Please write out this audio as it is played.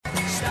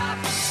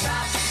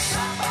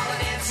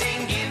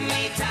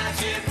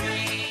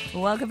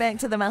Welcome back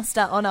to the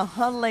Muster on a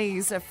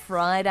Hollies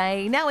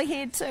Friday. Now we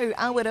head to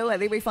Awarua.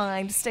 There we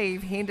find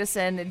Steve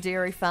Henderson,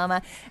 dairy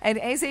farmer. And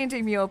as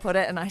Andy Muir put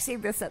it, and I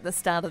said this at the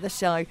start of the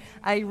show,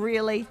 a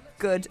really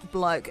good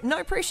bloke.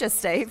 No pressure,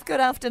 Steve.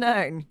 Good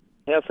afternoon.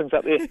 How's things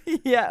up there?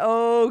 Yeah,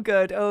 all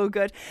good.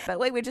 But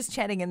we were just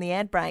chatting in the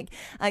ad break.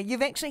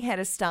 You've actually had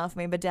a staff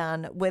member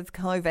down with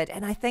COVID,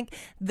 and I think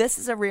this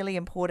is a really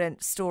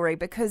important story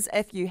because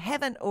if you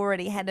haven't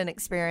already had an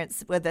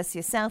experience with this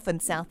yourself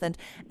in Southend,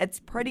 it's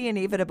pretty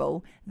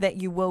inevitable that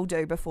you will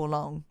do before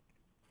long.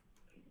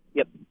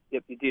 Yep,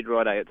 you did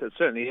right. It's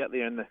certainly out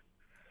there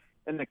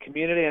in the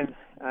community, and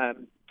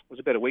it was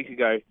about a week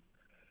ago.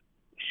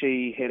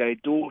 She had a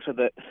daughter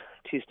that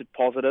tested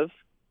positive,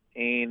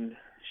 and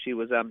she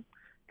was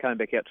coming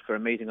back out for a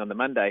meeting on the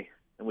Monday,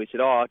 and we said,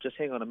 just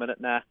hang on a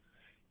minute now.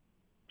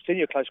 Send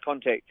you a close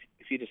contact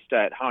if you just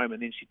stay at home.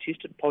 And then she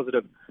tested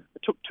positive.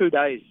 It took 2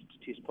 days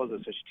to test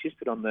positive, so she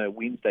tested on the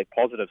Wednesday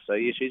positive. So,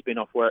 yeah, she's been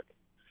off work.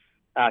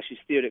 She's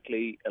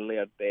theoretically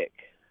allowed back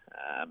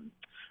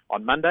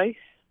on Monday,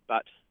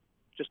 but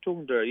just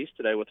talking to her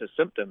yesterday with her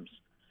symptoms,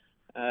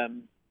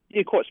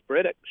 quite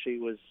sporadic. She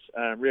was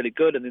really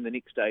good, and then the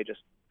next day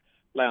just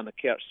lay on the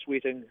couch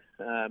sweating,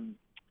 and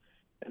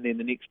then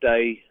the next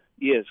day,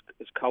 as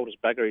cold as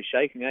buggery,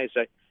 shaking,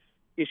 So,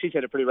 yeah, she's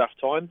had a pretty rough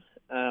time.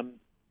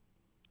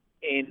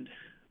 And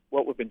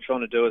what we've been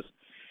trying to do is,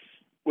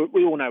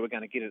 we all know we're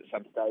going to get it at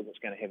some stage. It's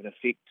going to have an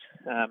effect,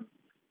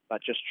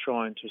 but just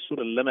trying to sort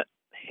of limit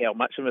how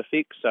much of an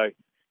effect. So,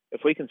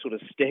 if we can sort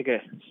of stagger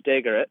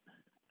it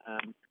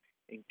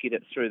and get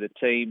it through the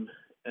team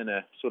in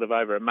a sort of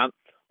over a month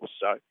or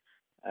so,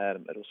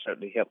 it'll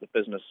certainly help the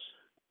business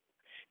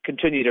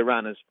continue to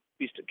run as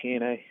best it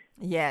can, eh?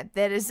 Yeah,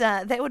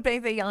 that would be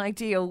the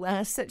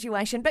ideal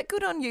situation. But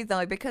good on you,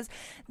 though, because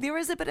there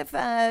is a bit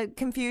of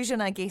confusion,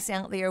 I guess,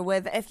 out there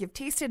with if you've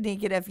tested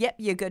negative, yep,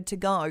 you're good to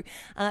go.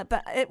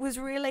 But it was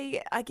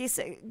really, I guess,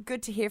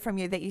 good to hear from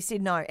you that you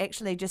said, no,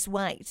 actually just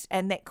wait.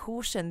 And that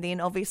caution then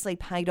obviously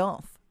paid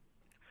off.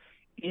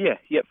 Yeah,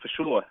 for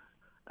sure.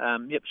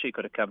 She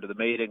could have come to the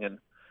meeting and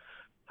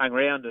hung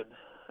around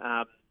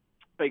and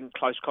been in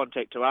close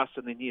contact to us,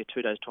 and then,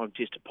 2 days' time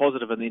tested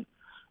positive, and then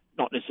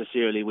not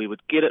necessarily we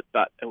would get it,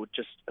 but it would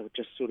just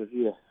sort of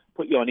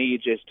put you on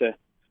edge as to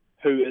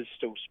who is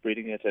still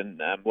spreading it and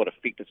what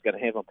effect it's going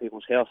to have on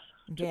people's health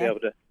to be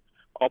able to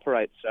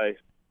operate. So,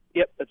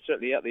 yep, it's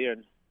certainly out there,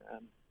 and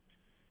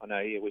I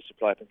know we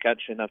supply up in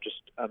country, and I've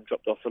just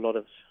dropped off a lot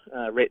of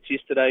rats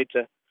yesterday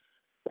to,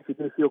 if you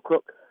do feel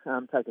crook,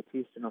 take a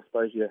test, and I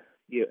suppose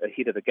you're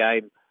ahead of the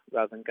game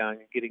rather than going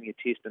and getting your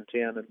test in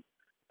town,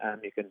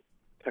 and you can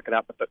pick it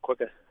up a bit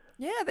quicker.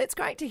 Yeah, that's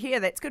great to hear.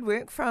 That's good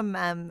work from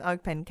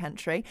Open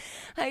Country.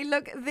 Hey,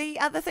 look, the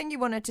other thing you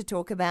wanted to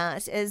talk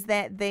about is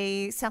that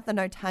the Southern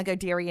Otago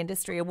Dairy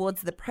Industry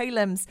Awards, the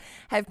prelims,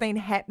 have been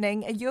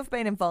happening. You've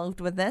been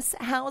involved with this.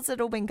 How's it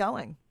all been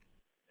going?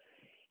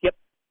 Yep.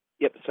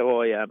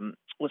 So I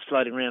was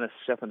floating around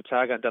Southern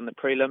Otago and done the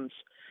prelims,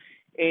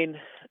 and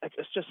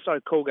it's just so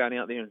cool going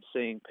out there and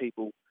seeing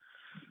people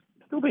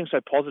still being so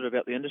positive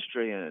about the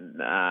industry and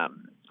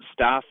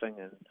staffing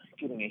and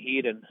getting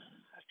ahead. And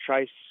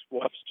Trace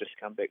wife's just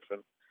come back from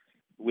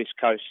the West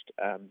Coast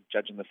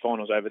judging the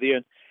finals over there,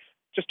 and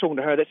just talking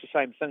to her, that's the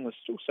same thing. There's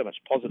still so much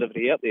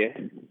positivity out there,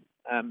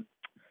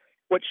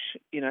 which,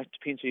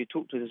 depends who you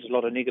talk to. There's a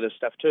lot of negative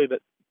stuff too,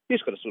 but you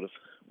just got to sort of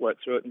work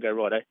through it and go,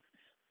 right,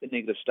 the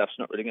negative stuff's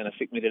not really going to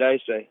affect me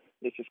today, so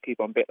let's just keep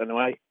on battling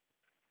away,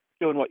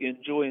 doing what you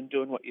enjoy and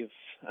doing what you've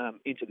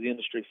entered the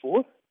industry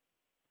for.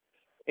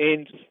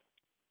 And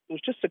it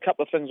was just a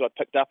couple of things I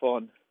picked up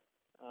on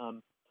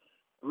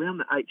around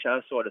the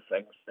HR side of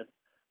things. And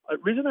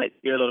it resonates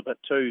here a little bit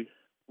too.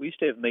 We used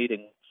to have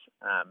meetings,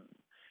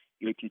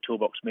 weekly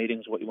toolbox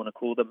meetings, what you want to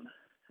call them.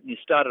 And you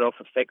started off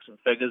with facts and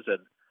figures, and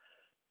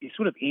you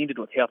sort of ended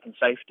with health and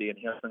safety and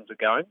how things are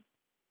going.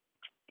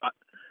 But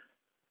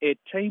our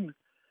team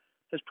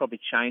has probably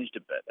changed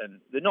a bit,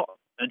 and they're not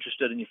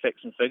interested in your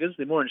facts and figures.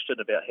 They're more interested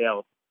about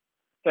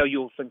how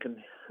you're thinking,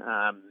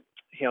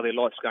 how their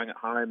life's going at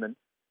home,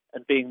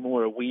 and being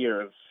more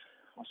aware of,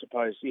 I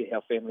suppose,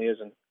 how family is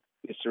and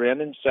their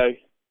surroundings. So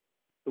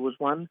there was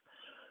one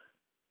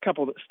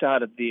couple that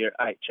started their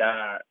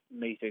HR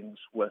meetings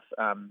with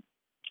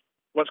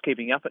what's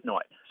keeping you up at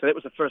night. So that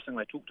was the first thing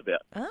they talked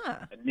about.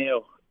 And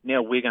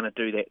now we're going to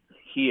do that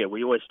here.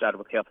 We always started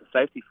with health and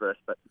safety first,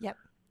 but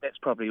that's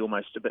probably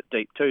almost a bit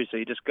deep too. So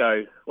you just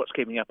go, what's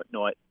keeping you up at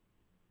night?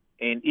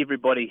 And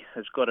everybody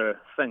has got a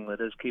thing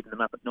that is keeping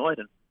them up at night.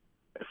 And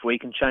if we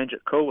can change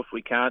it, cool. If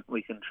we can't,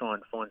 we can try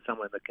and find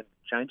someone that can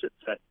change it.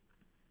 So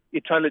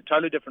you're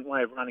totally different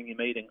way of running your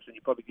meetings, and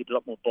you probably get a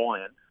lot more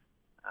buy-in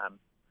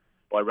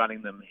by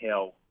running them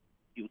how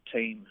your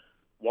team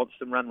wants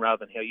them run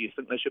rather than how you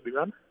think they should be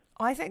run.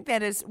 I think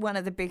that is one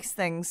of the best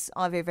things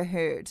I've ever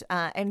heard,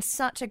 and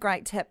such a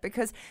great tip,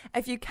 because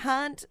if you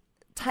can't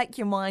take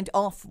your mind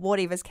off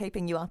whatever's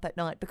keeping you up at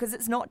night, because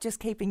it's not just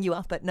keeping you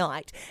up at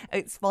night,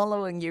 it's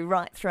following you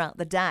right throughout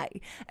the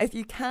day. If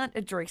you can't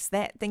address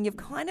that, then you've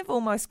kind of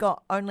almost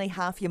got only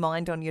half your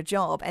mind on your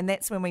job, and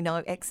that's when we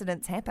know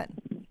accidents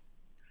happen.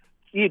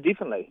 Yeah,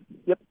 definitely.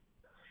 Yep.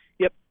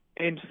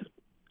 And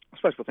I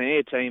suppose with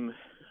our team,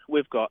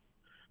 we've got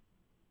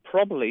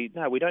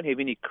we don't have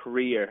any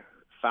career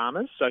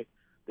farmers, so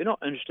they're not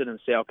interested in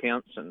sow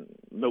counts and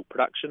milk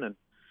production, and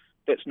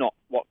that's not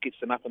what gets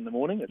them up in the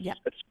morning. It's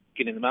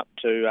getting them up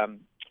to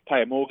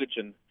pay a mortgage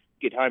and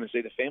get home and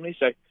see the family.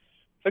 So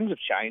things have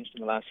changed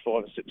in the last 5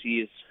 or 6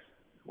 years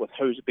with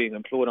who's being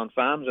employed on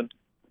farms, and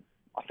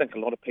I think a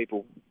lot of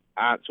people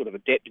aren't sort of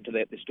adapting to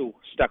that. They're still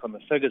stuck on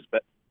the figures,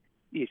 but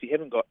yeah, if you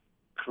haven't got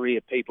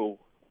career people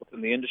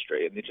within the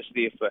industry and they're just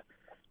there for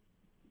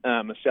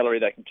a salary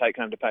they can take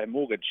home to pay a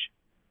mortgage,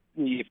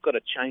 you've got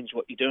to change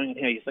what you're doing and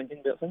how you're thinking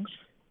about things.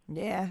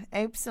 Yeah,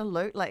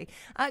 absolutely.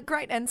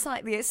 Great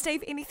insight there.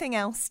 Steve, anything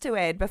else to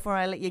add before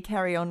I let you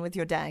carry on with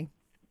your day?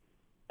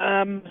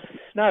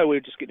 No, we're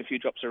just getting a few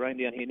drops of rain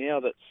down here now.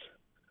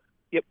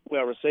 That's,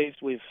 well received.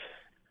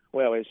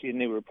 As your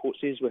new report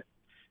says, we're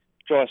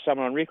driest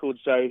summer on record,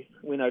 so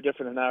we're no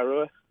different in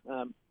Arua.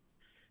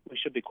 We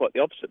should be quite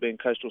the opposite, being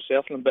coastal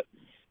Southland. But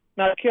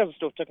no, cows are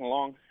still ticking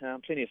along.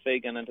 Plenty of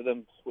feed going into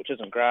them, which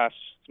isn't grass.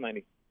 It's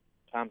mainly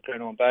palm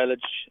kernel and baleage.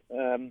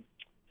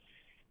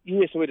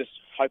 So we're just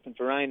hoping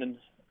for rain, and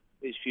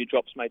these few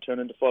drops may turn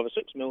into 5 or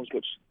 6 mils,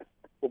 which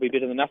will be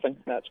better than nothing.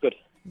 That's good.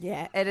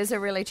 Yeah, it is a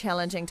really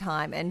challenging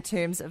time in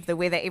terms of the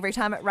weather. Every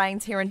time it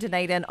rains here in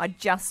Dunedin, I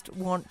just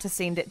want to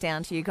send it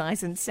down to you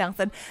guys in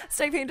Southland.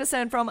 Steve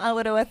Henderson from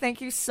Awaroa, thank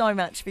you so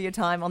much for your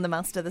time on the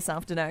muster this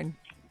afternoon.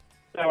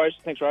 No worries.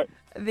 Thanks, Ro.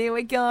 There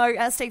we go.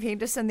 Steve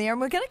Henderson there,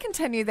 and we're going to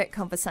continue that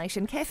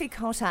conversation. Kathy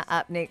Cotter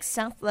up next,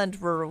 Southland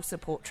Rural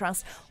Support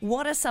Trust.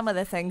 What are some of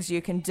the things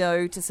you can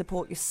do to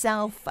support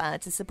yourself,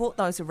 to support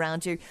those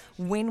around you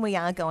when we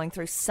are going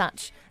through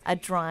such a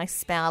dry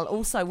spell?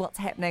 Also, what's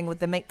happening with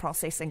the meat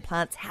processing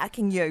plants? How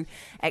can you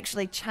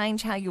actually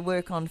change how you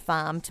work on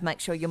farm to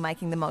make sure you're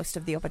making the most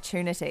of the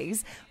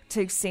opportunities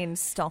to send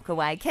stock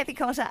away? Kathy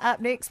Cotter up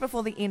next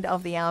before the end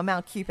of the hour.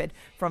 Mal Cupid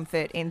from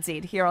FERT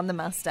NZ here on The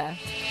Muster.